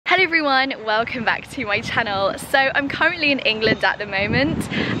Hello everyone, welcome back to my channel. So I'm currently in England at the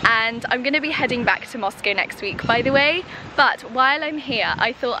moment and I'm going to be heading back to Moscow next week, by the way. But while I'm here,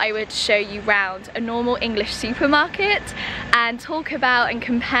 I thought I would show you around a normal English supermarket and talk about and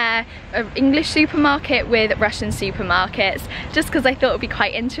compare an English supermarket with Russian supermarkets, just because I thought it would be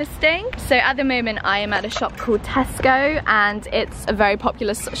quite interesting. So at the moment I am at a shop called Tesco and it's a very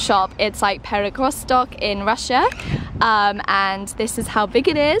popular shop. It's like Perek in Russia. And this is how big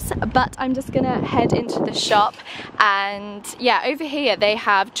it is, but I'm just gonna head into the shop. And yeah, over here they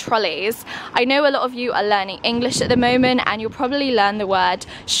have trolleys. I know a lot of you are learning English at the moment and you'll probably learn the word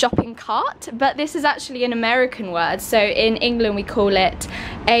shopping cart, but this is actually an American word. So in England we call it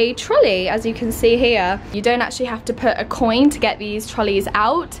a trolley, as you can see here. You don't actually have to put a coin to get these trolleys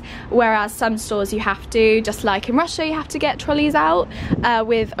out, whereas some stores you have to, just like in Russia you have to get trolleys out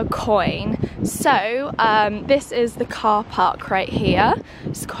with a coin. So this is the car park right here.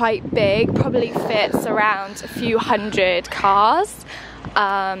 It's quite big, probably fits around a few hundred cars,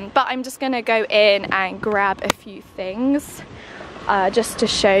 but I'm just gonna go in and grab a few things just to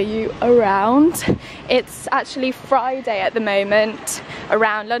show you around. It's actually Friday at the moment,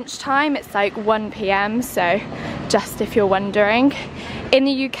 around lunchtime. It's like 1 PM, so just if you're wondering. In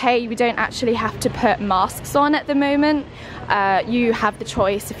the UK we don't actually have to put masks on at the moment. You have the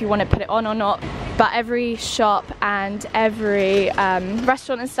choice if you want to put it on or not, but every shop and every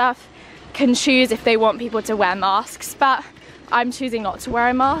restaurant and stuff can choose if they want people to wear masks, but I'm choosing not to wear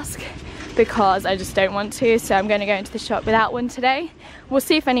a mask because I just don't want to, so I'm going to go into the shop without one today. We'll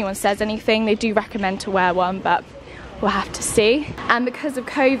see if anyone says anything. They do recommend to wear one, but we'll have to see. And because of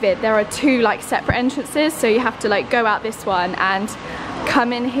COVID there are two like separate entrances, so you have to like go out this one and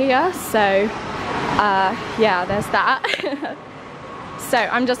come in here. So yeah, there's that. So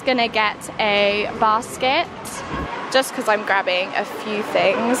I'm just gonna get a basket just because I'm grabbing a few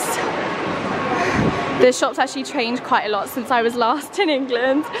things. The shop's actually changed quite a lot since I was last in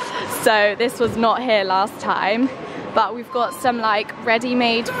England, so this was not here last time. But we've got some like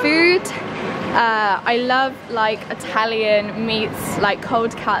ready-made food. I love like Italian meats, like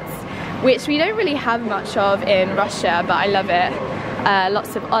cold cuts, which we don't really have much of in Russia, but I love it.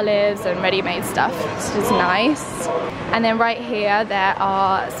 Lots of olives and ready-made stuff, which is nice. And then right here there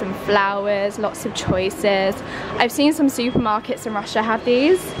are some flowers, lots of choices. I've seen some supermarkets in Russia have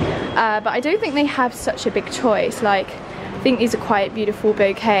these, but I don't think they have such a big choice. Like, I think these are quite beautiful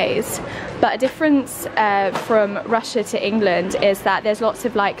bouquets. But a difference from Russia to England is that there's lots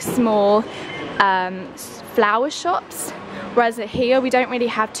of like small flower shops, whereas here we don't really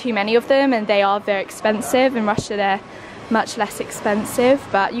have too many of them and they are very expensive. In Russia they're much less expensive,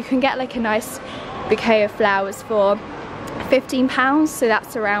 but you can get like a nice bouquet of flowers for £15, so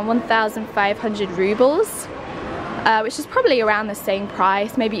that's around 1,500 rubles, which is probably around the same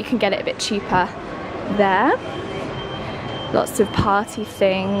price. Maybe you can get it a bit cheaper there. Lots of party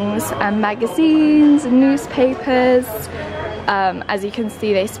things and magazines and newspapers. As you can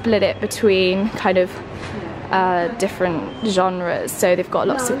see, they split it between kind of different genres, so they've got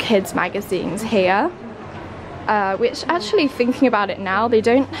lots of kids magazines here. Which actually, thinking about it now, they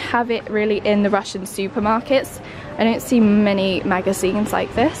don't have it really in the Russian supermarkets. I don't see many magazines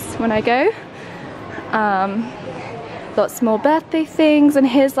like this when I go. Lots more birthday things, and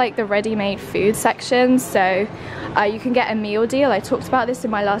here's like the ready-made food section. So you can get a meal deal. I talked about this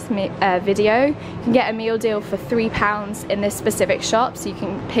in my last video. You can get a meal deal for £3 in this specific shop, so you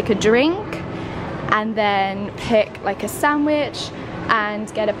can pick a drink and then pick like a sandwich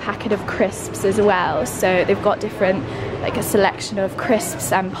and get a packet of crisps as well. So they've got different, like a selection of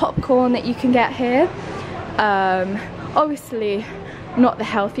crisps and popcorn that you can get here. Obviously not the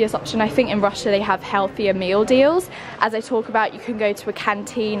healthiest option. I think in Russia they have healthier meal deals. As I talk about, you can go to a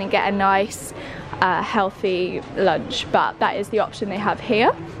canteen and get a nice healthy lunch, but that is the option they have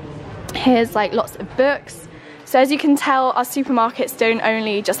here. Here's like lots of books. So as you can tell, our supermarkets don't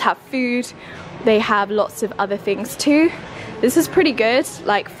only just have food, they have lots of other things too. This is pretty good,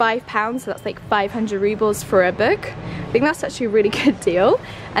 like £5, so that's like 500 rubles for a book. I think that's actually a really good deal.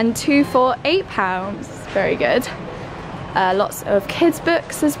 And 2 for £8, very good. Lots of kids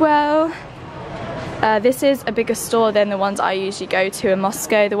books as well. This is a bigger store than the ones I usually go to in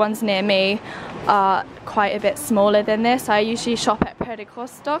Moscow. The ones near me are quite a bit smaller than this. I usually shop at Perek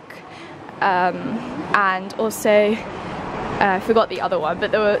and also, I forgot the other one,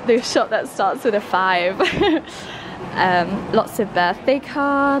 but the shop that starts with a 5. Lots of birthday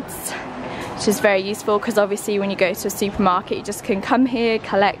cards, which is very useful because obviously when you go to a supermarket you just can come here,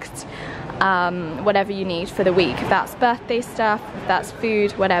 collect whatever you need for the week, if that's birthday stuff, if that's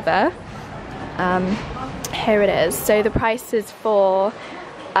food, whatever. Here it is. So the prices for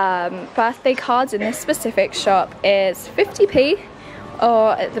Birthday cards in this specific shop is 50p,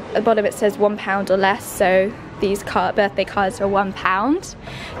 or at the bottom it says £1 or less, so these birthday cards are £1.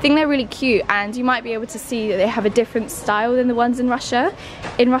 I think they're really cute, and you might be able to see that they have a different style than the ones in Russia.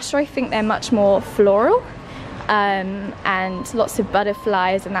 In Russia I think they're much more floral, and lots of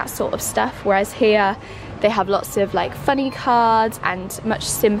butterflies and that sort of stuff, whereas here they have lots of like funny cards and much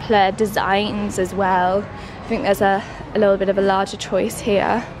simpler designs as well. I think there's a little bit of a larger choice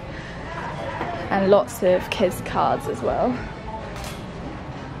here, and lots of kids cards as well.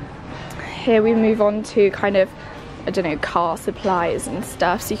 Here we move on to kind of, I don't know, car supplies and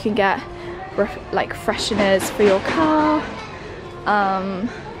stuff, so you can get like fresheners for your car.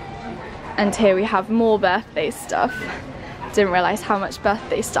 And here we have more birthday stuff. Didn't realise how much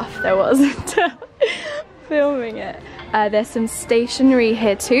birthday stuff there was until filming it. There's some stationery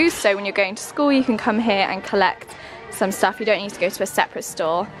here too, so when you're going to school you can come here and collect some stuff. You don't need to go to a separate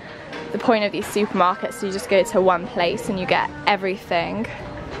store. The point of these supermarkets is you just go to one place and you get everything.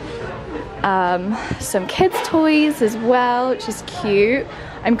 Some kids toys as well, which is cute.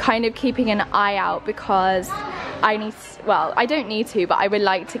 I'm kind of keeping an eye out because I don't need to, but I would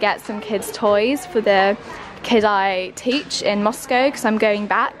like to get some kids toys for the kid I teach in Moscow, because I'm going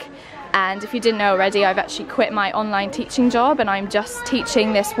back. And if you didn't know already, I've actually quit my online teaching job and I'm just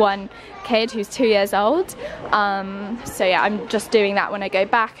teaching this one kid who's 2 years old. So yeah, I'm just doing that when I go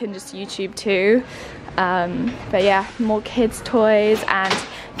back, and just YouTube too. But yeah, more kids toys and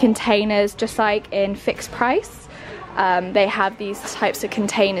containers, just like in Fixed Price. They have these types of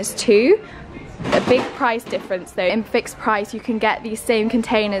containers too. A big price difference though. In Fixed Price you can get these same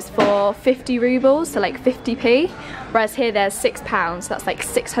containers for 50 rubles, so like 50p, whereas here there's £6, that's like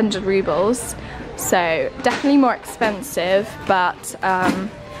 600 rubles. So definitely more expensive, but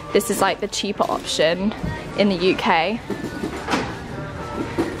this is like the cheaper option in the UK.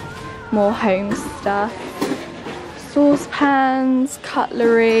 More home stuff, saucepans,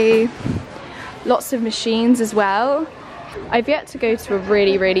 cutlery, lots of machines as well. I've yet to go to a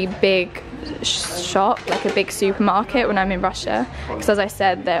really big shop, like a big supermarket, when I'm in Russia, because as I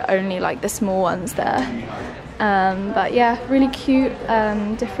said, they're only like the small ones there. But yeah, really cute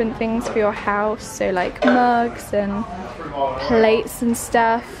different things for your house, so like mugs and plates and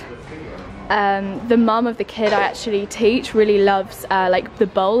stuff. The mum of the kid I actually teach really loves like the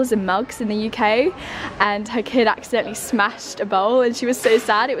bowls and mugs in the UK, and her kid accidentally smashed a bowl and she was so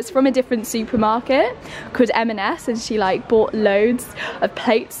sad. It was from a different supermarket called M&S, and she like bought loads of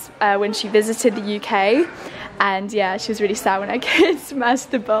plates when she visited the UK, and yeah, she was really sad when her kid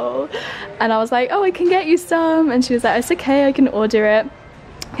smashed the bowl. And I was like, oh, I can get you some, and she was like, it's okay, I can order it.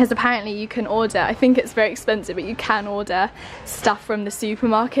 Because apparently you can order, I think it's very expensive, but you can order stuff from the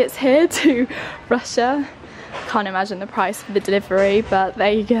supermarkets here to Russia. Can't imagine the price for the delivery, but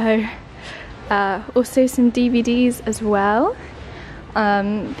there you go. Also some DVDs as well.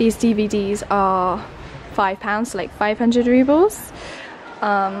 These DVDs are £5, so like 500 rubles.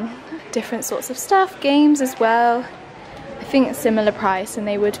 Different sorts of stuff, games as well. I think it's similar price and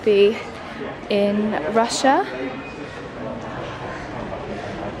they would be in Russia.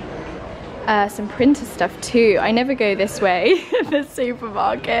 Some printer stuff too. I never go this way in the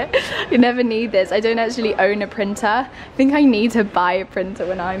supermarket. You never need this. I don't actually own a printer. I think I need to buy a printer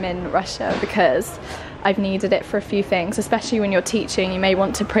when I'm in Russia, because I've needed it for a few things, especially when you're teaching. You may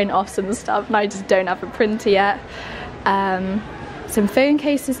want to print off some stuff, and I just don't have a printer yet. Some phone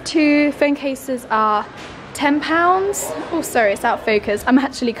cases too. Phone cases are £10. Oh sorry, it's out of focus. I'm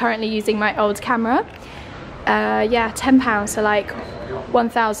actually currently using my old camera. Yeah, £10, so like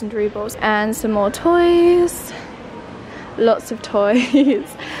 1,000 rubles. And some more toys, lots of toys.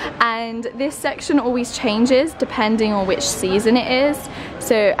 And this section always changes depending on which season it is.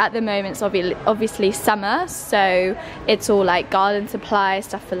 So at the moment it's obviously summer, so it's all like garden supplies,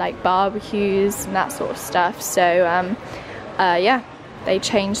 stuff for like barbecues and that sort of stuff. So yeah, they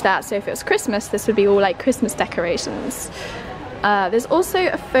changed that. So if it was Christmas, this would be all like Christmas decorations. There's also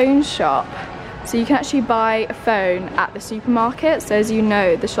a phone shop. So you can actually buy a phone at the supermarket. So as you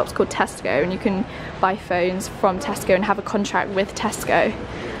know, the shop's called Tesco, and you can buy phones from Tesco and have a contract with Tesco.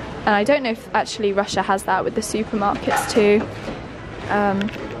 And I don't know if actually Russia has that with the supermarkets too.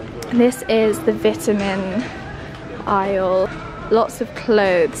 This is the vitamin aisle. Lots of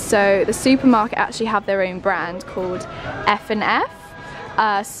clothes. So the supermarket actually have their own brand called F&F.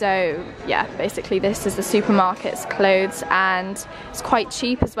 So yeah, basically this is the supermarket's clothes, and it's quite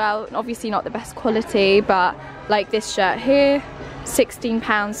cheap as well. Obviously not the best quality, but like this shirt here,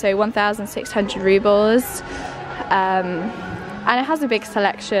 £16, so 1,600 rubles. And it has a big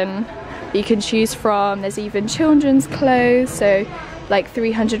selection you can choose from. There's even children's clothes, so like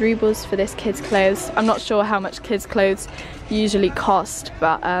 300 rubles for this kids clothes. I'm not sure how much kids clothes usually cost,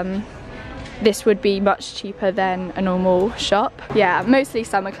 but this would be much cheaper than a normal shop. Yeah, mostly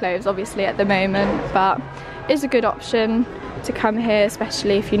summer clothes obviously at the moment, but it's a good option to come here,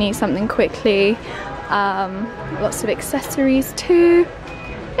 especially if you need something quickly. Lots of accessories too.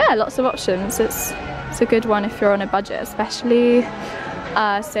 Yeah, lots of options. It's a good one if you're on a budget especially.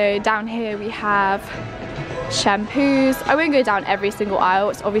 So down here we have shampoos. I won't go down every single aisle,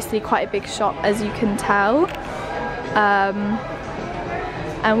 it's obviously quite a big shop as you can tell.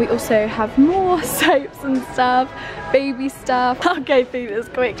 And we also have more soaps and stuff, baby stuff. I'll go through this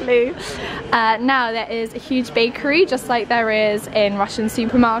quickly. Now there is a huge bakery, just like there is in Russian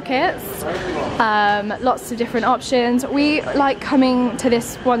supermarkets. Lots of different options. We like coming to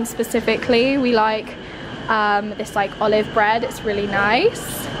this one specifically. We like this like olive bread, it's really nice.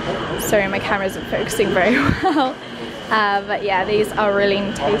 Sorry, my camera isn't focusing very well. But yeah, these are really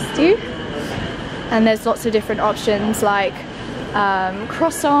tasty. And there's lots of different options like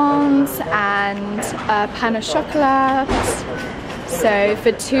croissants and pain au chocolat. So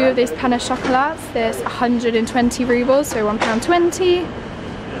for 2 of these pain au chocolats, there's 120 rubles, so £1.20.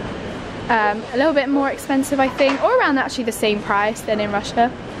 A little bit more expensive I think, or around actually the same price than in Russia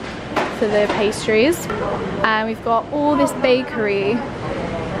for the pastries. And we've got all this bakery.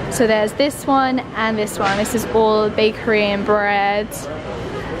 So there's this one and this one. This is all bakery and bread.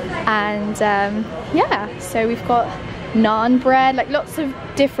 And yeah, so we've got naan bread, like lots of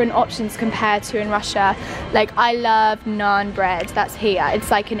different options compared to in Russia. Like I love naan bread, that's here. It's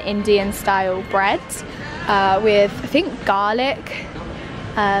like an Indian style bread with I think garlic.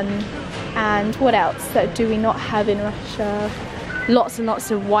 And what else that do we not have in Russia? Lots and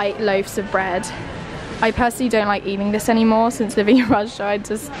lots of white loaves of bread. I personally don't like eating this anymore since living in Russia.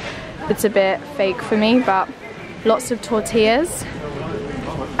 It's a bit fake for me, but lots of tortillas.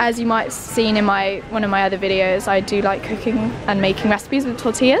 As you might have seen in one of my other videos, I do like cooking and making recipes with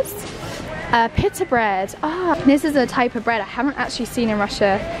tortillas. Pita bread. This is a type of bread I haven't actually seen in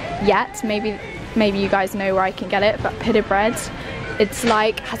Russia yet. Maybe you guys know where I can get it, but pita bread. It's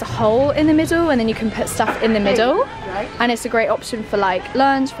like has a hole in the middle and then you can put stuff in the middle. And it's a great option for like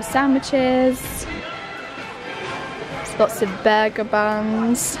lunch, for sandwiches. There's lots of burger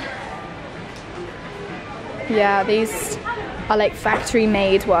buns. Yeah, these are like factory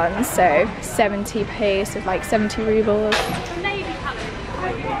made ones, so 70p, so like 70 rubles.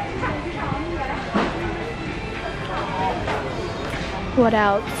 What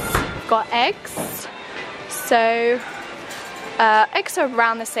else? Got eggs. So eggs are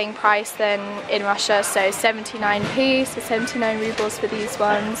around the same price than in Russia, so 79p, so 79 rubles for these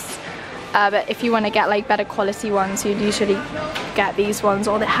ones. But if you want to get like better quality ones, you'd usually get these ones,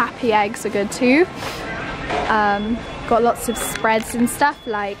 or the happy eggs are good too. Got lots of spreads and stuff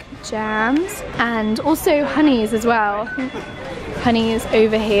like jams and also honeys as well. Honeys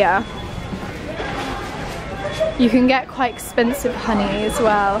over here. You can get quite expensive honey as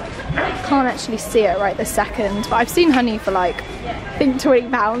well. Can't actually see it right this second, but I've seen honey for like I think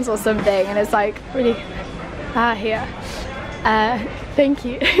 £20 or something, and it's like really here. Thank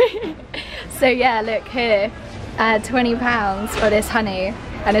you. So yeah, look here, £20 for this honey.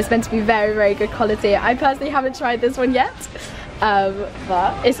 And it's meant to be very, very good quality. I personally haven't tried this one yet,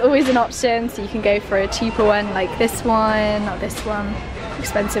 but it's always an option, so you can go for a cheaper one like this one, or this one,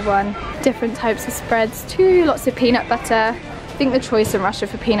 expensive one. Different types of spreads too, lots of peanut butter. I think the choice in Russia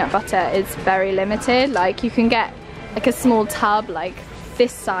for peanut butter is very limited. Like you can get like a small tub like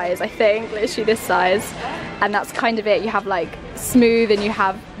this size, I think, literally this size, and that's kind of it. You have like smooth and you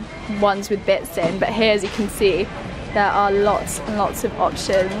have ones with bits in, but here as you can see, there are lots and lots of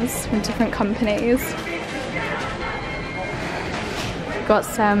options from different companies. Got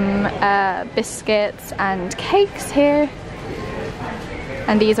some biscuits and cakes here.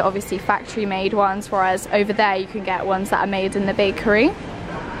 And these are obviously factory made ones, whereas over there you can get ones that are made in the bakery.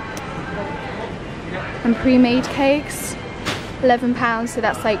 And pre-made cakes, £11, so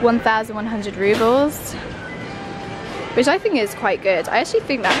that's like 1,100 rubles. Which I think is quite good. I actually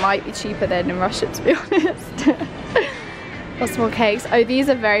think that might be cheaper than in Russia, to be honest. Lots more cakes. Oh, these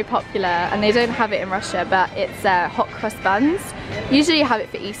are very popular, and they don't have it in Russia, but it's hot cross buns. Usually you have it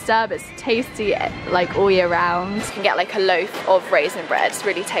for Easter, but it's tasty like all year round. You can get like a loaf of raisin bread. It's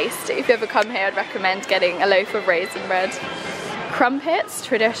really tasty. If you ever come here, I'd recommend getting a loaf of raisin bread. Crumpets,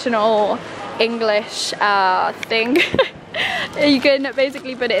 traditional English thing. You can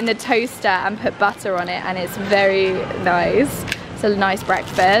basically put it in the toaster and put butter on it, and it's very nice. It's a nice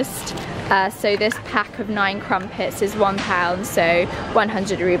breakfast. So this pack of 9 crumpets is £1, so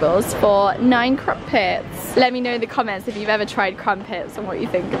 100 rubles for 9 crumpets. Let me know in the comments if you've ever tried crumpets and what you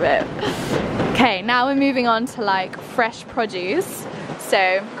think of it. Okay, now we're moving on to like fresh produce.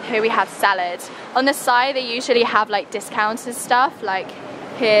 So here we have salad. On the side they usually have like discounted stuff, like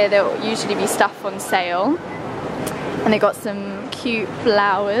here there'll usually be stuff on sale. And they got some cute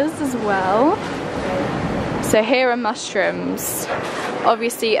flowers as well. So here are mushrooms.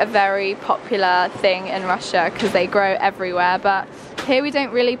 Obviously a very popular thing in Russia because they grow everywhere, but here we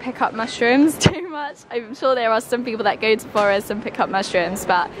don't really pick up mushrooms too much. I'm sure there are some people that go to forests and pick up mushrooms,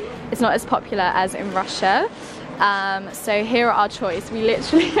 but it's not as popular as in Russia. So here are our choice. We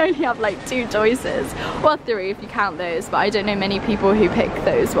literally only have like 2 choices, well 3 if you count those, but I don't know many people who pick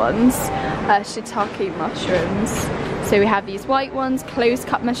those ones. Shiitake mushrooms. So we have these white ones, close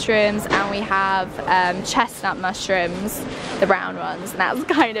cut mushrooms, and we have chestnut mushrooms, the brown ones, and that's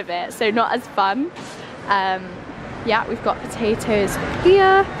kind of it, so not as fun. Yeah, we've got potatoes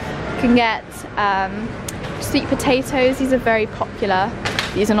here. You can get sweet potatoes. These are very popular.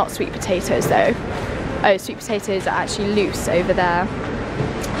 These are not sweet potatoes though. Oh, sweet potatoes are actually loose over there.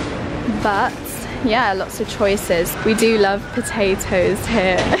 But yeah, lots of choices. We do love potatoes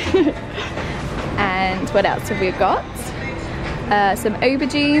here. And what else have we got? Some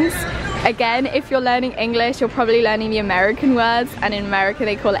aubergines. Again, if you're learning English, you're probably learning the American words, and in America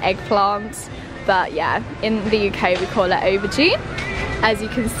they call it eggplant. But yeah, in the UK we call it aubergine. As you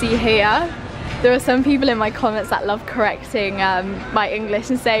can see here, there are some people in my comments that love correcting my English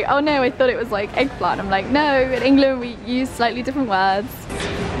and say, oh no, I thought it was like eggplant. I'm like, no, in England we use slightly different words.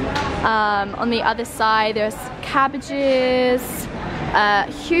 On the other side there's cabbages,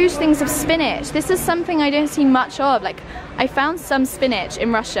 huge things of spinach. This is something I don't see much of. Like, I found some spinach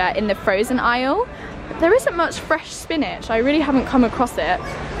in Russia in the frozen aisle. There isn't much fresh spinach. I really haven't come across it.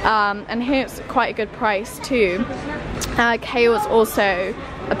 And here it's quite a good price too. Kale is also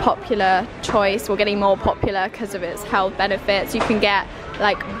a popular choice, or getting more popular because of its health benefits. You can get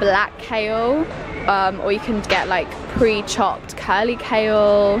like black kale, or you can get like pre-chopped curly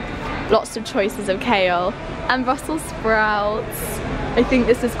kale. Lots of choices of kale. And Brussels sprouts. I think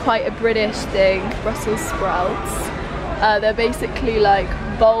this is quite a British thing, Brussels sprouts. They're basically like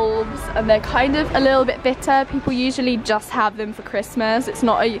bulbs, and they're kind of a little bit bitter. People usually just have them for Christmas. It's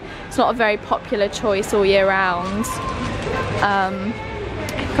not a very popular choice all year round.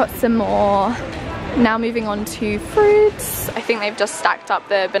 Got some more. Now moving on to fruits. I think they've just stacked up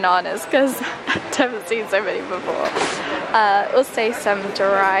the bananas because I haven't seen so many before. Also some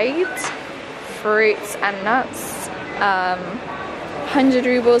dried fruits and nuts. 100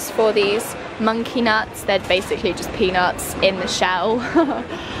 rubles for these monkey nuts. They're basically just peanuts in the shell.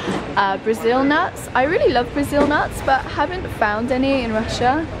 Brazil nuts. I really love Brazil nuts, but haven't found any in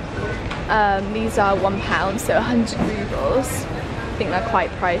Russia. These are £1, so 100 rubles. I think they're quite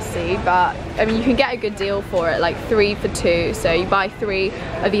pricey, but I mean you can get a good deal for it, like 3 for 2. So you buy 3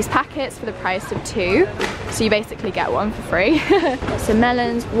 of these packets for the price of 2, so you basically get 1 for free. So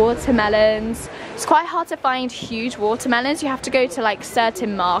melons, watermelons. It's quite hard to find huge watermelons. You have to go to like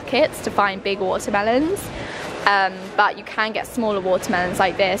certain markets to find big watermelons, but you can get smaller watermelons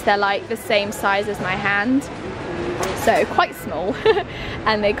like this. They're like the same size as my hand, so quite small.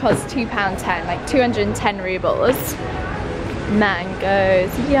 And they cost £2.10, like 210 rubles.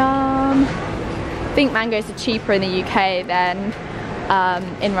 Mangoes, yum. I think mangoes are cheaper in the UK than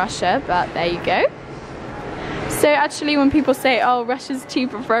in Russia, but there you go. So actually when people say, oh, Russia's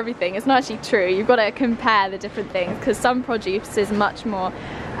cheaper for everything, it's not actually true. You've got to compare the different things, because some produce is much more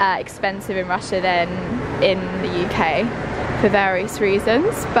expensive in Russia than in the UK for various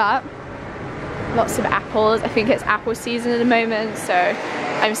reasons. But lots of apples. I think it's apple season at the moment, so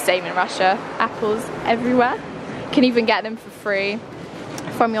I'm same in Russia. Apples everywhere. You can even get them for free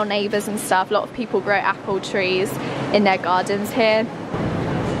from your neighbours and stuff. A lot of people grow apple trees in their gardens here.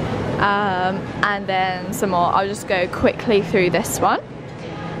 And then some more. I'll just go quickly through this one.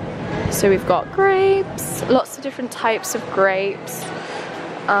 So we've got grapes, lots of different types of grapes,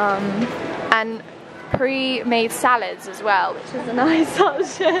 and pre-made salads as well, which is a nice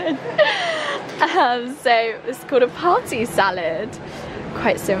option. So it's called a party salad.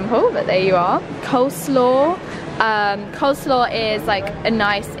 Quite simple, but there you are. Coleslaw. Coleslaw is like a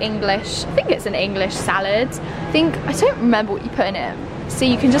nice English, I think it's an English salad. I don't remember what you put in it. So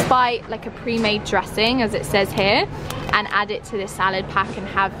you can just buy like a pre-made dressing, as it says here, and add it to this salad pack and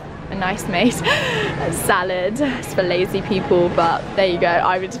have a nice made salad. It's for lazy people, but there you go.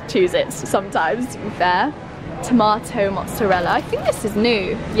 I would choose it sometimes, to be fair. Tomato mozzarella. I think this is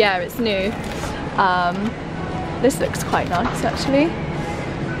new. Yeah, it's new. This looks quite nice actually.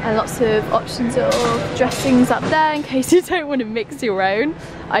 And lots of options of dressings up there in case you don't want to mix your own.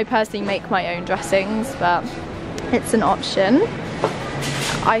 I personally make my own dressings, but it's an option.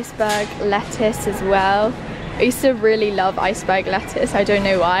 Iceberg lettuce as well. I used to really love iceberg lettuce. I don't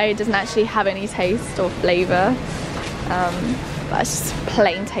know why. It doesn't actually have any taste or flavour. But it's just a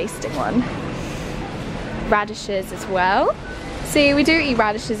plain tasting one. Radishes as well. See, we do eat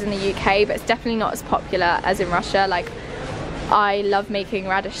radishes in the UK, but it's definitely not as popular as in Russia. Like, I love making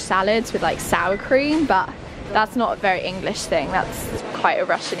radish salads with like sour cream, but that's not a very English thing. That's quite a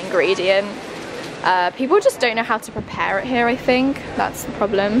Russian ingredient. People just don't know how to prepare it here, I think. That's the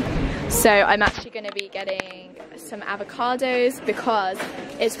problem. So I'm actually going to be getting some avocados because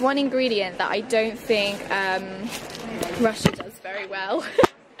it's one ingredient that I don't think Russia does very well.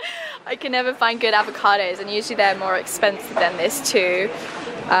 I can never find good avocados, and usually they're more expensive than this too.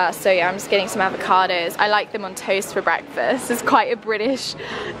 So yeah, I'm just getting some avocados. I like them on toast for breakfast. It's quite a British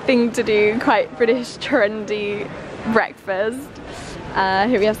thing to do, quite British trendy breakfast.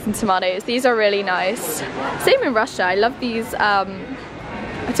 Here we have some tomatoes. These are really nice. Same in Russia. I love these, I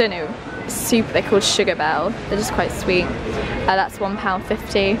don't know, soup. They're called Sugar Bell. They're just quite sweet. That's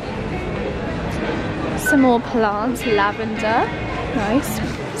 £1.50. Some more plants, lavender. Nice.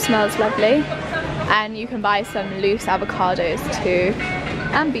 Smells lovely. And you can buy some loose avocados too.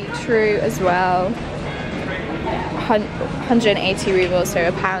 And beetroot as well. 180 rubles,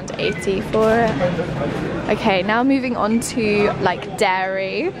 so £1.80 for it. Okay, now moving on to like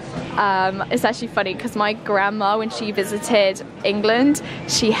dairy. It's actually funny because my grandma, when she visited England,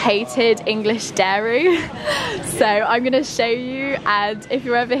 she hated English dairy. So I'm gonna show you, and if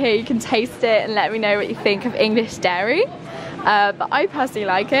you're ever here you can taste it and let me know what you think of English dairy. But I personally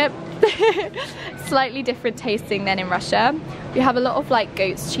like it. Slightly different tasting than in Russia. We have a lot of like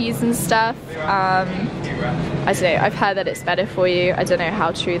goat's cheese and stuff. I don't know, I've heard that it's better for you. I don't know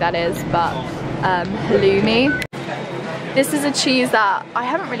how true that is, but halloumi. This is a cheese that I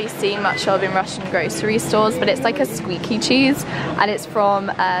haven't really seen much of in Russian grocery stores, but it's like a squeaky cheese, and it's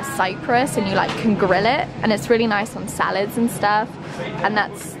from Cyprus, and you like can grill it, and it's really nice on salads and stuff. And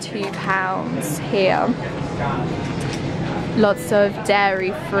that's £2 here. Lots of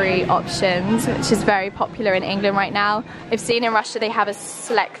dairy-free options, which is very popular in England right now. I've seen in Russia they have a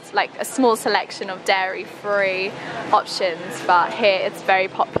small selection of dairy-free options, but here it's very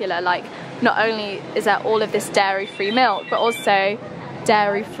popular. Like, not only is there all of this dairy-free milk, but also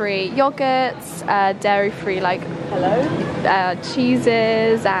dairy-free yogurts, dairy-free like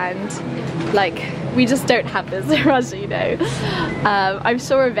cheeses, and like we just don't have this in Russia, you know. I'm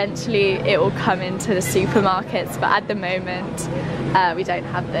sure eventually it will come into the supermarkets, but at the moment we don't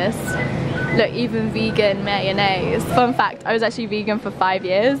have this. Look, even vegan mayonnaise. Fun fact, I was actually vegan for 5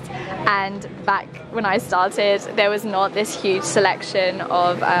 years, and back when I started there was not this huge selection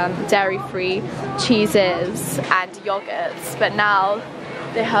of dairy-free cheeses and yogurts, but now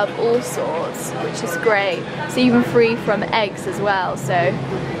they have all sorts, which is great. It's even free from eggs as well, so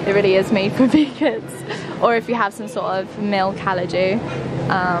it really is made for vegans. Or if you have some sort of milk allergy.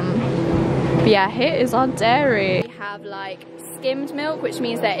 But yeah, here is our dairy. We have like skimmed milk, which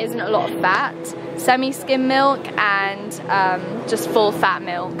means there isn't a lot of fat, semi-skim milk, and just full fat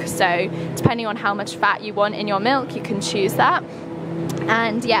milk. So depending on how much fat you want in your milk, you can choose that.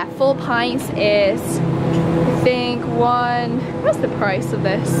 And yeah, 4 pints is, I think, what's the price of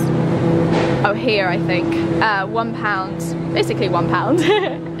this? Oh, here I think, £1, basically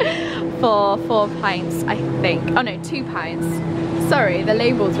 £1 for 4 pints, I think. Oh no, 2 pints. Sorry, the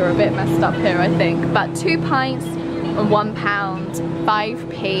labels are a bit messed up here, I think. But 2 pints and £1,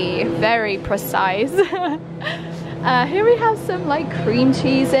 5p, very precise. Here we have some like cream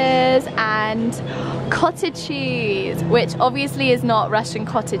cheeses and cottage cheese, which obviously is not Russian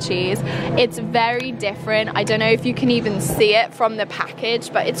cottage cheese. It's very different. I don't know if you can even see it from the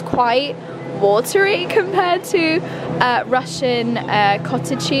package, but it's quite watery compared to Russian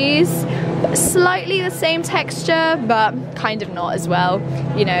cottage cheese. Slightly the same texture, but kind of not as well.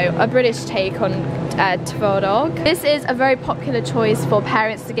 You know, a British take on tvorog. This is a very popular choice for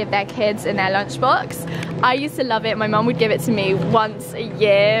parents to give their kids in their lunchbox. I used to love it. My mum would give it to me once a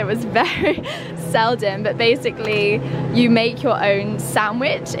year. It was very seldom, but basically you make your own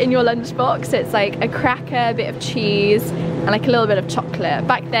sandwich in your lunchbox. It's like a cracker, a bit of cheese, and like a little bit of chocolate.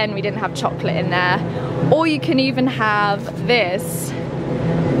 Back then we didn't have chocolate in there. Or you can even have this.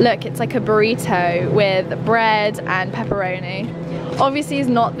 Look, it's like a burrito with bread and pepperoni. Obviously it's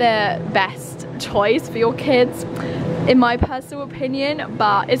not the best choice for your kids, in my personal opinion,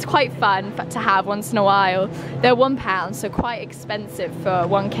 but it's quite fun to have once in a while. They're £1, so quite expensive for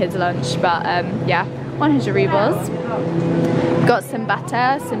one kid's lunch, but yeah, 100 rubles. Got some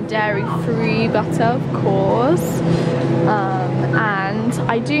butter, some dairy-free butter, of course. And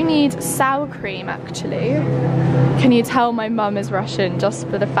I do need sour cream, actually. Can you tell my mum is Russian just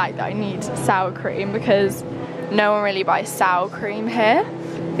for the fact that I need sour cream, because no one really buys sour cream here.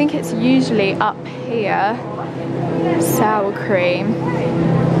 I think it's usually up here. Sour cream.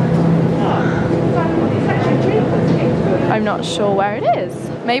 I'm not sure where it is.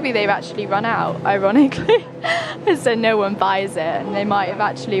 Maybe they've actually run out, ironically. So no one buys it, and they might have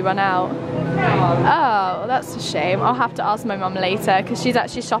actually run out. Oh, that's a shame. I'll have to ask my mum later, because she's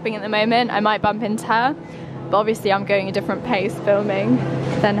actually shopping at the moment. I might bump into her, but obviously I'm going a different pace filming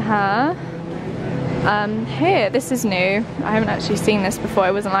than her. Here, this is new. I haven't actually seen this before.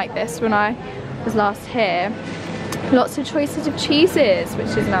 It wasn't like this when I was last here. Lots of choices of cheeses,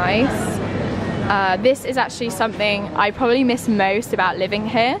 which is nice. This is actually something I probably miss most about living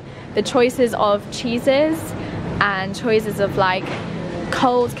here. The choices of cheeses and choices of like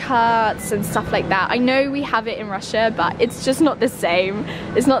cold cuts and stuff like that. I know we have it in Russia, but it's just not the same.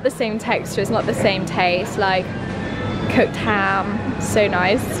 It's not the same texture, it's not the same taste. Like cooked ham, so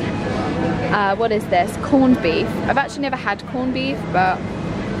nice. What is this? Corned beef. I've actually never had corned beef, but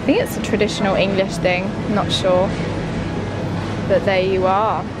I think it's a traditional English thing. I'm not sure. But there you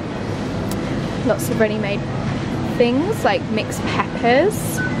are. Lots of ready-made things like mixed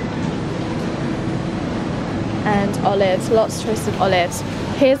peppers and olives. Lots of choice of olives.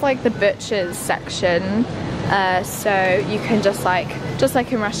 Here's like the butcher's section. So you can just like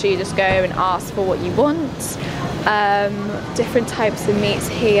in Russia, you just go and ask for what you want. Different types of meats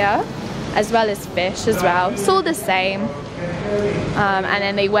here, as well as fish as well. It's all the same. And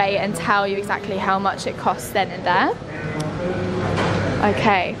then they weigh and tell you exactly how much it costs then and there.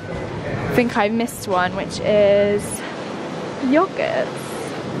 Okay, I think I missed one, which is yogurts.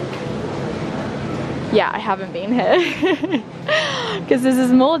 Yeah, I haven't been here because this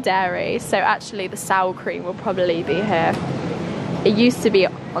is more dairy, so actually the sour cream will probably be here. It used to be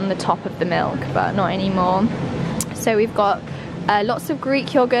on the top of the milk, but not anymore. So we've got lots of Greek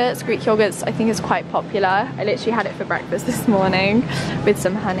yogurts. Greek yogurts I think is quite popular. I literally had it for breakfast this morning with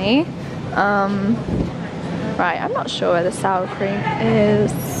some honey. Right, I'm not sure where the sour cream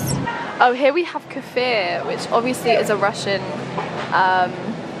is. Oh, here we have kefir, which obviously is a Russian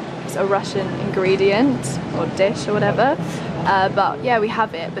ingredient or dish or whatever. But yeah, we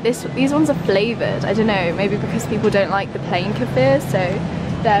have it. But these ones are flavored. I don't know, maybe because people don't like the plain kefir. So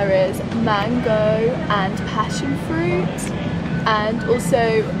there is mango and passion fruit, and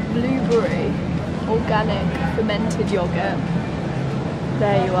also blueberry, organic fermented yogurt.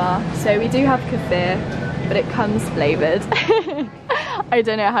 There you are. So we do have kefir, but it comes flavored. I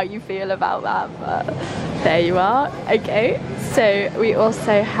don't know how you feel about that, but there you are. Okay, so we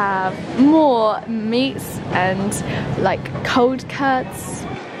also have more meats and like cold cuts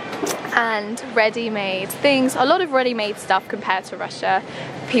and ready-made things. A lot of ready-made stuff compared to Russia.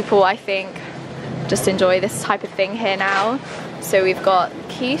 People, I think, just enjoy this type of thing here now. So we've got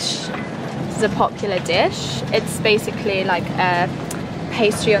quiche. This is a popular dish. It's basically like a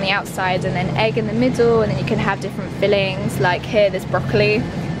pastry on the outside and then egg in the middle, and then you can have different fillings. Like here there's broccoli.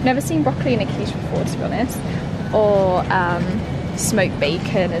 Never seen broccoli in a quiche before, to be honest. Or smoked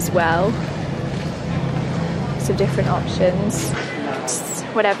bacon as well. So different options. Just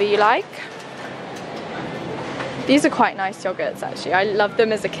whatever you like. These are quite nice yogurts actually. I loved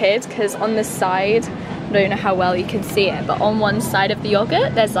them as a kid because on the side, I don't know how well you can see it, but on one side of the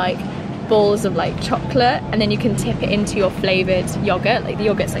yogurt there's like balls of like chocolate, and then you can tip it into your flavored yogurt. Like the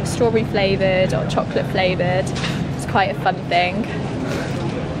yogurt's like strawberry flavored or chocolate flavored. It's quite a fun thing.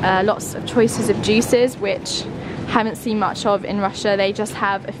 Lots of choices of juices, which I haven't seen much of in Russia. They just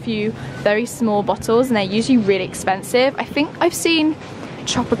have a few very small bottles and they're usually really expensive. I think I've seen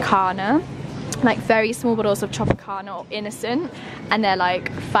Tropicana, like very small bottles of Tropicana or Innocent, and they're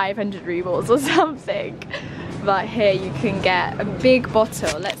like 500 rubles or something. But here you can get a big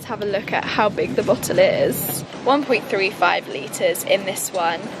bottle. Let's have a look at how big the bottle is. 1.35 litres in this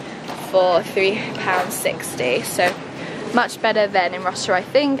one for £3.60. So much better than in Russia, I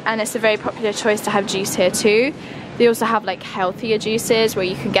think. And it's a very popular choice to have juice here too. They also have like healthier juices where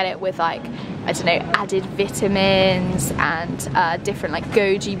you can get it with like, I don't know, added vitamins and different like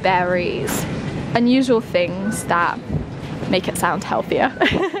goji berries. Unusual things that make it sound healthier.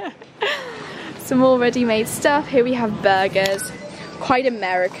 Some more ready-made stuff. Here we have burgers. Quite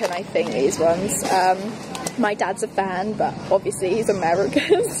American, I think, these ones. My dad's a fan, but obviously he's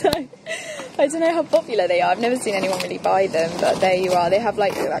American, so I don't know how popular they are. I've never seen anyone really buy them, but there you are. They have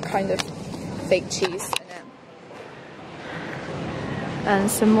like that kind of fake cheese in And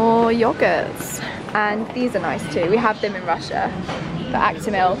some more yogurts. And these are nice too. We have them in Russia. The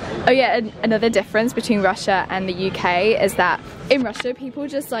Actimel. Oh yeah, and another difference between Russia and the UK is that in Russia people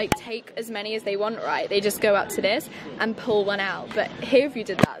just like take as many as they want, right? They just go up to this and pull one out. But here if you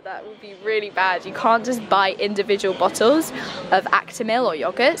did that, that would be really bad. You can't just buy individual bottles of Actimel or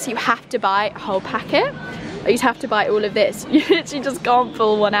yogurts. You have to buy a whole packet. You'd have to buy all of this. You literally just can't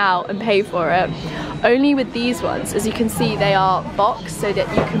pull one out and pay for it. Only with these ones, as you can see, they are boxed so that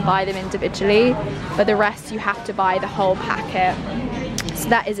you can buy them individually. But the rest you have to buy the whole packet. So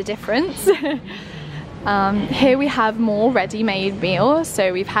that is a difference. Here we have more ready-made meals.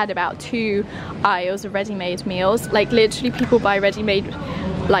 So we've had about 2 aisles of ready-made meals. Like literally people buy ready-made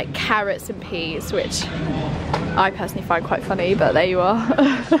like carrots and peas, which I personally find quite funny, but there you are.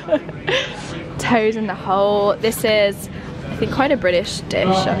 Toad in the hole. This is, I think, quite a British dish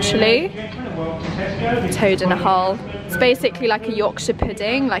actually. Toad in a hole. It's basically like a Yorkshire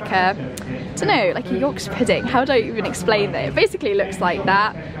pudding, like a, I don't know, like a Yorkshire pudding. How do I even explain that? It basically looks like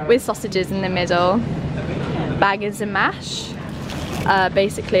that with sausages in the middle. Baggins and mash.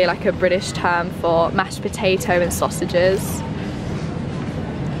 Basically like a British term for mashed potato and sausages.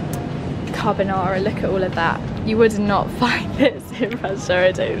 Carbonara, look at all of that. You would not find this in Russia,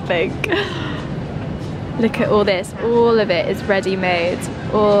 I don't think. Look at all this, all of it is ready-made,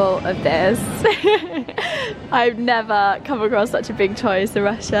 all of this. I've never come across such a big choice in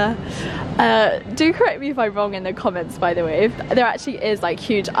Russia. Do correct me if I'm wrong in the comments, by the way. If there actually is like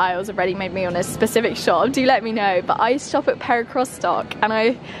huge aisles of ready-made meal in a specific shop, do let me know. But I shop at Pericross and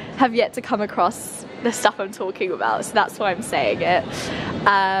I have yet to come across the stuff I'm talking about, so that's why I'm saying it.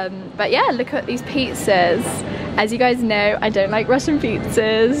 But yeah, look at these pizzas. As you guys know, I don't like Russian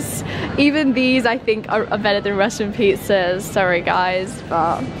pizzas. Even these I think are better than Russian pizzas, sorry guys,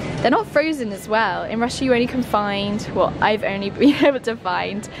 but they're not frozen as well. In Russia you only can find, well, I've only been able to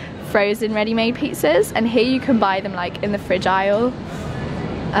find frozen ready-made pizzas, and here you can buy them like in the fridge aisle.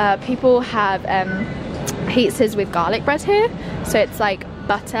 People have pizzas with garlic bread here, so it's like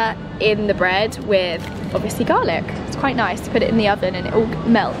butter in the bread with obviously garlic. It's quite nice to put it in the oven and it all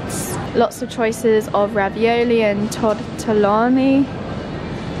melts. Lots of choices of ravioli and tortellini.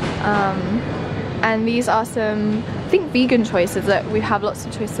 And these are some, I think, vegan choices. That we have lots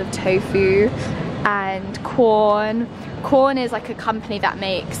of choices of tofu and corn. Corn is like a company that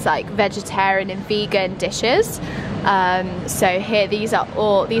makes like vegetarian and vegan dishes. So here these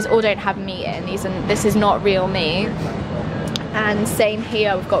all don't have meat in these, and this is not real meat. And same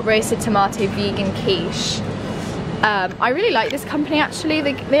here, we've got roasted tomato vegan quiche. I really like this company actually.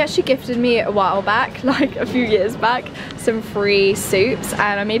 They actually gifted me a while back, like a few years back, some free soups,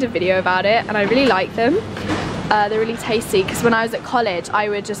 and I made a video about it, and I really like them. They're really tasty, because when I was at college I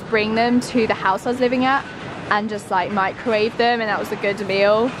would just bring them to the house I was living at and just like microwave them, and that was a good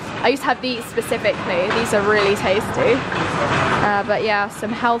meal. I used to have these specifically. These are really tasty. But yeah,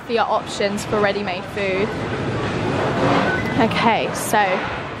 some healthier options for ready-made food. Okay, so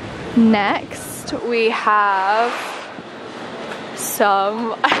next we have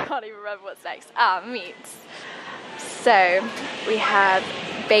some, I can't even remember what's next, meats. So we have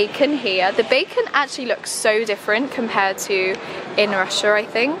bacon here. The bacon actually looks so different compared to in Russia, I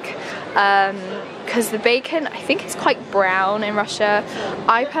think. Because the bacon, I think, is quite brown in Russia.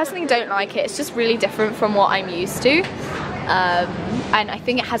 I personally don't like it. It's just really different from what I'm used to. And I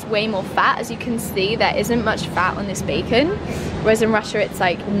think it has way more fat. As you can see, there isn't much fat on this bacon, whereas in Russia it's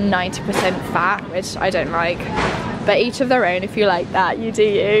like 90% fat, which I don't like. But each of their own. If you like that, you do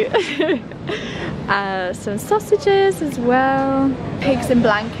you. Some sausages as well. Pigs in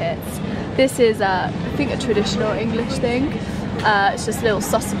blankets. This is I think a traditional English thing. It's just little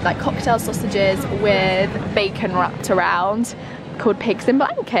sausage, like cocktail sausages with bacon wrapped around, called pigs in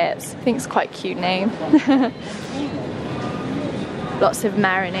blankets. I think it's quite a cute name. Lots of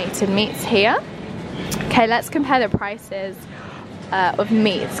marinated meats here. Okay, let's compare the prices of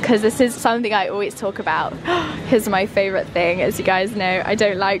meats, because this is something I always talk about. Here's my favorite thing. As you guys know, I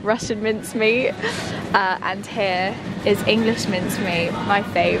don't like Russian mincemeat, and here is English mincemeat, my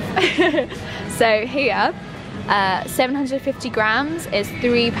fave. So here, 750 grams is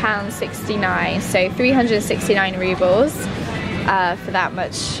 £3.69, so 369 rubles for that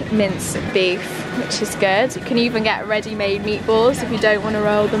much minced beef, which is good. You can even get ready-made meatballs if you don't want to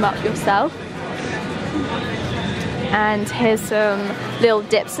roll them up yourself. And here's some little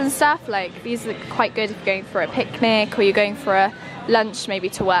dips and stuff. Like, these are quite good if you're going for a picnic or you're going for a lunch, maybe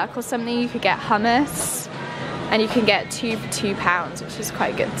to work or something. You could get hummus, and you can get 2 for £2, which is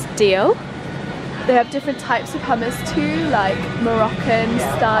quite a good deal. They have different types of hummus too, like Moroccan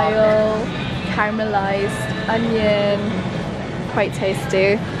style, caramelized onion, quite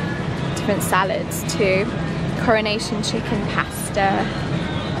tasty. Different salads too. Coronation chicken pasta.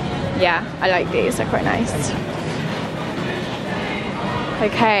 Yeah, I like these, they're quite nice.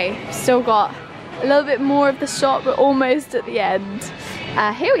 Okay, still got a little bit more of the shop, but almost at the end.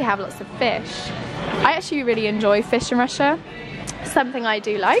 Here we have lots of fish. I actually really enjoy fish in Russia. Something I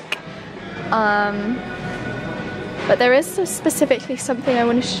do like. But there is specifically something I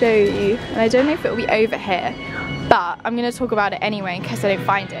want to show you, and I don't know if it will be over here, but I'm going to talk about it anyway in case I don't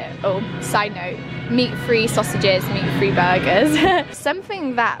find it. Oh, side note, meat-free sausages, meat-free burgers.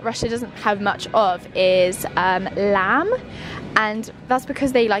 Something that Russia doesn't have much of is lamb, and that's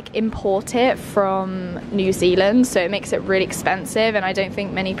because they like import it from New Zealand, so it makes it really expensive, and I don't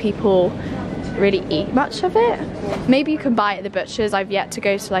think many people really eat much of it. Maybe you can buy it at the butcher's. I've yet to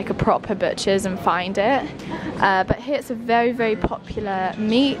go to like a proper butcher's and find it, but here it's a very, very popular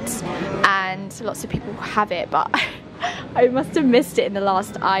meat and lots of people have it, but I must have missed it in the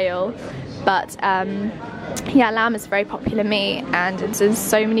last aisle. But yeah, lamb is a very popular meat and it's in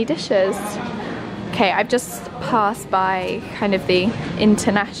so many dishes. Okay, I've just passed by kind of the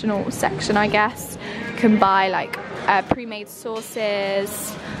international section, I guess. You can buy like pre-made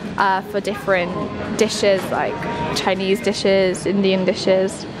sauces for different dishes, like Chinese dishes, Indian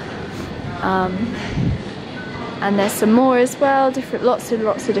dishes, and there's some more as well. Lots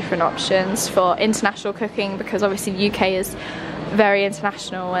of different options for international cooking, because obviously UK is very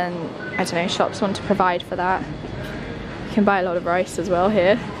international, and I don't know, shops want to provide for that. You can buy a lot of rice as well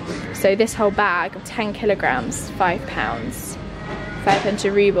here. So this whole bag of 10 kilograms, £5,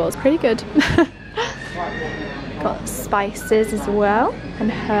 500 rubles, pretty good. Got spices as well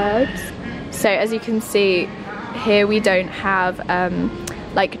and herbs. So as you can see here, we don't have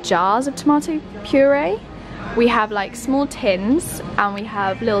like jars of tomato puree. We have like small tins and we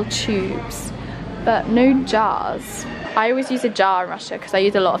have little tubes, but no jars. I always use a jar in Russia because I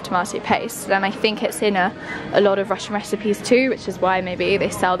use a lot of tomato paste, and I think it's in a lot of Russian recipes too, which is why maybe they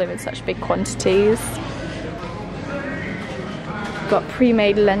sell them in such big quantities. Got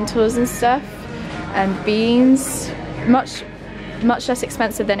pre-made lentils and stuff, and beans, much less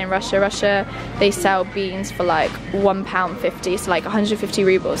expensive than in Russia. Russia, they sell beans for like £1.50, so like 150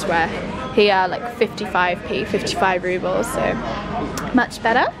 rubles, where here like 55p, 55 rubles, so much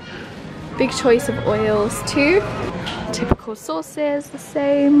better. Big choice of oils too. Typical sauces, the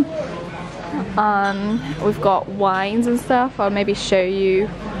same. We've got wines and stuff. I'll maybe show you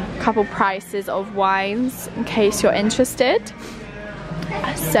a couple prices of wines in case you're interested.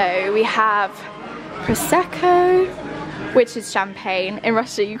 So we have Prosecco, which is champagne. In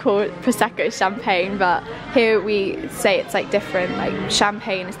Russia you call it Prosecco champagne, but here we say it's like different, like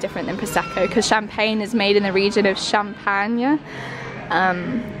champagne is different than Prosecco, because champagne is made in the region of Champagne.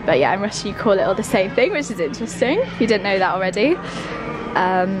 But yeah, in Russia you call it all the same thing, which is interesting if you didn't know that already.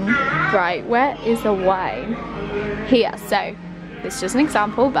 Right, where is the wine? Here, so this is just an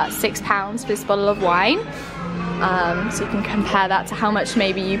example, but £6 for this bottle of wine. So you can compare that to how much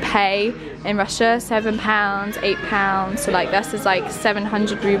maybe you pay in Russia, £7, £8, so like this is like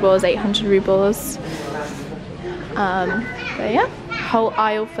 700 rubles, 800 rubles. But yeah, whole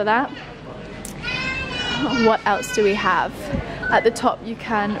aisle for that. What else do we have? At the top you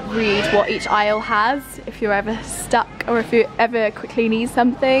can read what each aisle has if you're ever stuck or if you ever quickly need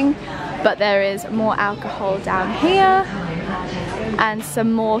something. But there is more alcohol down here and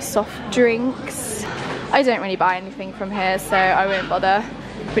some more soft drinks. I don't really buy anything from here, so I won't bother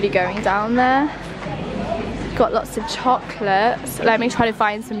really going down there. Got lots of chocolates. Let me try to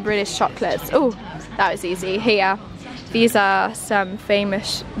find some British chocolates. Oh, that was easy. Here. These are some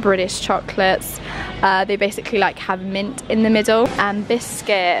famous British chocolates. They basically like have mint in the middle, and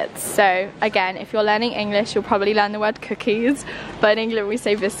biscuits. So again, if you're learning English, you'll probably learn the word cookies, but in England we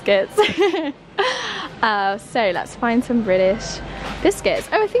say biscuits. So let's find some British biscuits.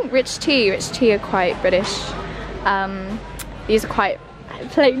 Oh, I think Rich Tea are quite British. These are quite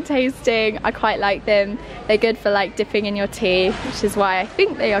plain tasting. I quite like them. They're good for like dipping in your tea, which is why I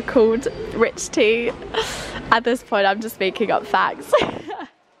think they are called Rich Tea. At this point I'm just making up facts.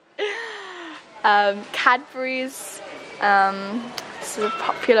 Cadbury's, this is a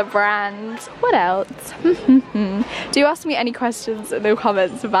popular brand. What else? Do ask me any questions in the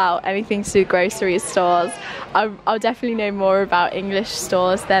comments about anything to do with grocery stores. I'll definitely know more about English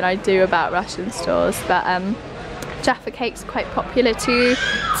stores than I do about Russian stores, but Jaffa cakes are quite popular too.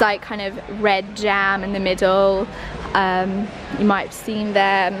 It's like kind of red jam in the middle. You might have seen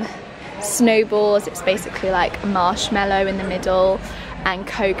them. Snowballs, it's basically like a marshmallow in the middle and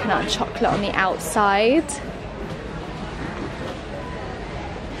coconut and chocolate on the outside.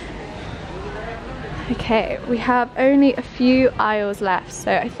 Okay, we have only a few aisles left,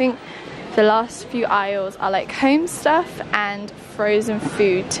 so I think the last few aisles are like home stuff and frozen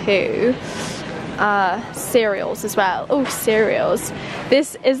food too. Cereals as well. Oh, cereals.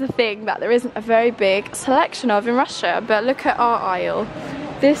 This is the thing that there isn't a very big selection of in Russia, but look at our aisle.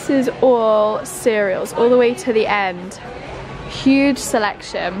 This is all cereals all the way to the end. Huge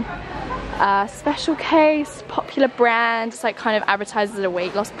selection. Special case, popular brand, it's like kind of advertised as a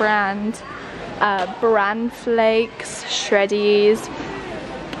weight loss brand. Bran flakes, shreddies.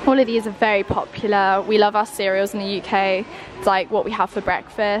 All of these are very popular. We love our cereals in the UK. It's like what we have for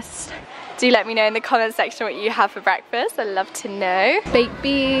breakfast. Do let me know in the comment section what you have for breakfast. I'd love to know. Baked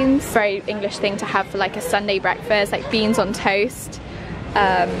beans, very English thing to have for like a Sunday breakfast, like beans on toast.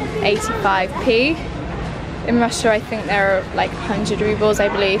 85p. In Russia, I think they're like 100 rubles, I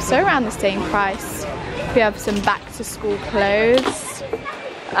believe, so around the same price. We have some back to school clothes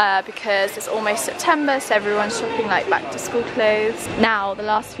because it's almost September, so everyone's shopping like back to school clothes. Now, the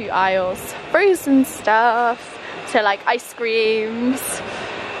last few aisles, frozen stuff, so like ice creams,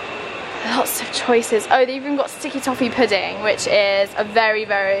 lots of choices. Oh, they even got sticky toffee pudding, which is a very,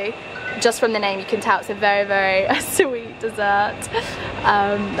 very, just from the name you can tell it's a very, very sweet dessert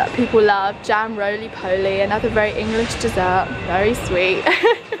that people love. Jam roly-poly, another very English dessert, very sweet.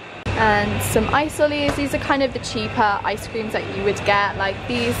 And some isoles. These are kind of the cheaper ice creams that you would get. Like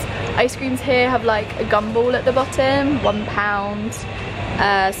these ice creams here have like a gumball at the bottom, £1.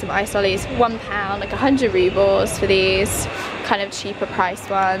 Some isoles, £1, like 100 rubles for these kind of cheaper priced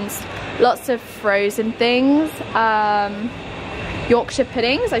ones. Lots of frozen things. Yorkshire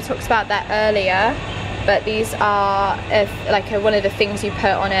puddings, I talked about that earlier, but these are one of the things you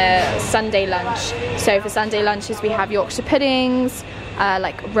put on a Sunday lunch. So for Sunday lunches we have Yorkshire puddings,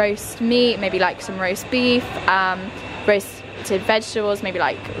 like roast meat, maybe like some roast beef, roasted vegetables, maybe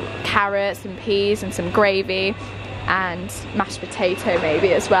like carrots and peas and some gravy, and mashed potato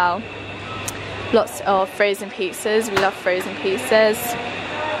maybe as well. Lots of frozen pizzas, we love frozen pizzas.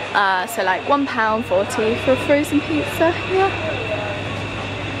 So like £1.40 for a frozen pizza, yeah.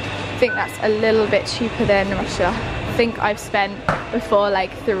 I think that's a little bit cheaper than Russia. I think I've spent before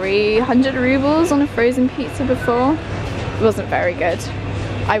like 300 rubles on a frozen pizza before. It wasn't very good.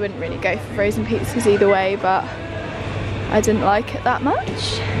 I wouldn't really go for frozen pizzas either way, but I didn't like it that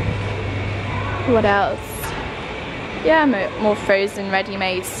much. What else? Yeah, more frozen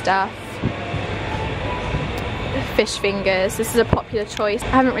ready-made stuff. Fish fingers, this is a popular choice. I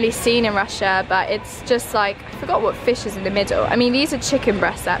haven't really seen in Russia, but it's just like, I forgot what fish is in the middle. I mean, these are chicken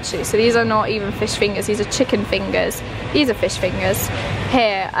breasts actually, so these are not even fish fingers, these are chicken fingers. These are fish fingers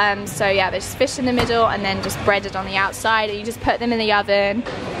here. So yeah, there's fish in the middle and then just breaded on the outside, and you just put them in the oven.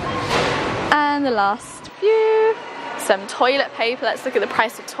 And the last few, some toilet paper. Let's look at the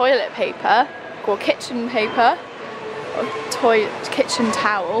price of toilet paper, or kitchen paper. Kitchen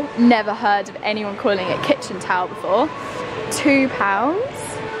towel. Never heard of anyone calling it kitchen towel before. £2.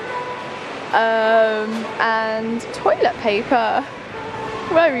 And toilet paper.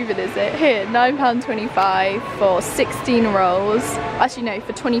 Where even is it? Here, £9.25 for 16 rolls. Actually no,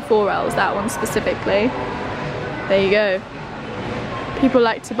 for 24 rolls, that one specifically. There you go. People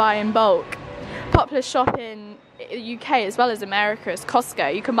like to buy in bulk. Popular shop in the UK as well as America is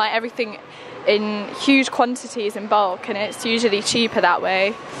Costco. You can buy everything in huge quantities in bulk, and it's usually cheaper that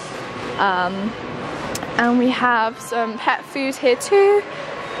way. And we have some pet food here too,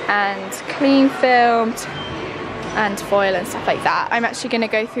 and clean film and foil and stuff like that. I'm actually going to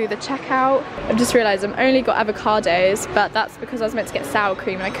go through the checkout. I've just realised I've only got avocados, but that's because I was meant to get sour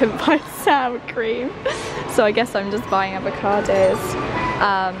cream and I couldn't find sour cream, so I guess I'm just buying avocados.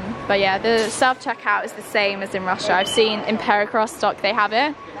 But yeah, the self-checkout is the same as in Russia. I've seen in Pericross they have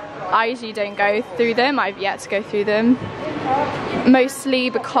it. I usually don't go through them. I've yet to go through them. Mostly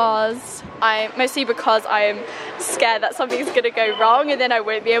because I am scared that something's going to go wrong and then I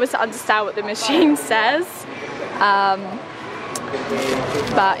won't be able to understand what the machine says.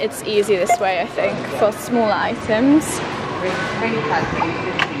 But it's easy this way, I think, for smaller items.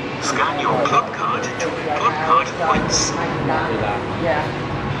 Scan your club card to club card points.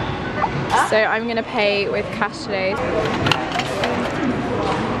 So I'm going to pay with cash today.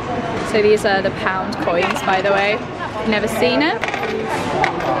 So these are the pound coins, by the way. Never seen it.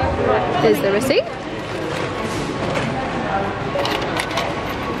 Here's the receipt.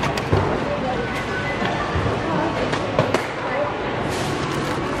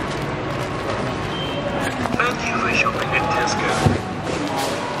 Thank you for shopping at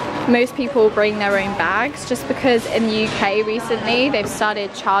Tesco. Most people bring their own bags, just because in the UK recently they've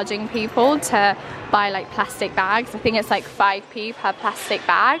started charging people to buy like plastic bags. I think it's like 5p per plastic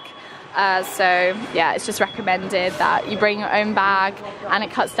bag. So yeah, it's just recommended that you bring your own bag, and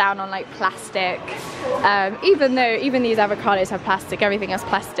it cuts down on like plastic. Even these avocados have plastic, everything has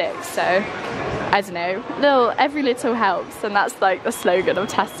plastic, so I don't know, every little helps, and that's like the slogan of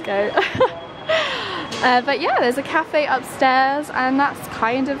Tesco. But yeah, there's a cafe upstairs, and that's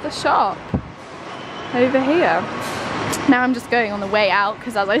kind of the shop over here. Now I'm just going on the way out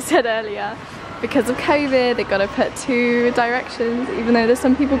because, as I said earlier, because of COVID, they've got to put 2 directions, even though there's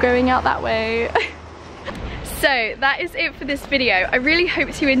some people going out that way. So that is it for this video. I really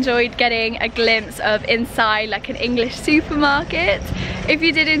hope you enjoyed getting a glimpse of inside like an English supermarket. If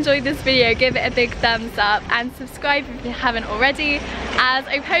you did enjoy this video, give it a big thumbs up and subscribe if you haven't already, as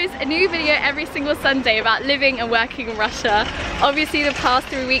I post a new video every single Sunday about living and working in Russia. Obviously the past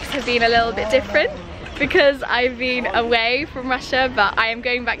 3 weeks have been a little bit different because I've been away from Russia, but I am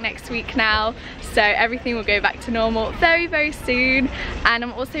going back next week now, so everything will go back to normal very, very soon. And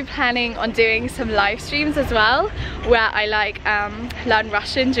I'm also planning on doing some live streams as well, where I like learn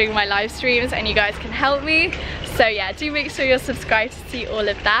Russian during my live streams, and you guys can help me. So yeah, do make sure you're subscribed to see all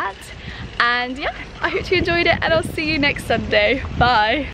of that. And yeah, I hope you enjoyed it, and I'll see you next Sunday. Bye.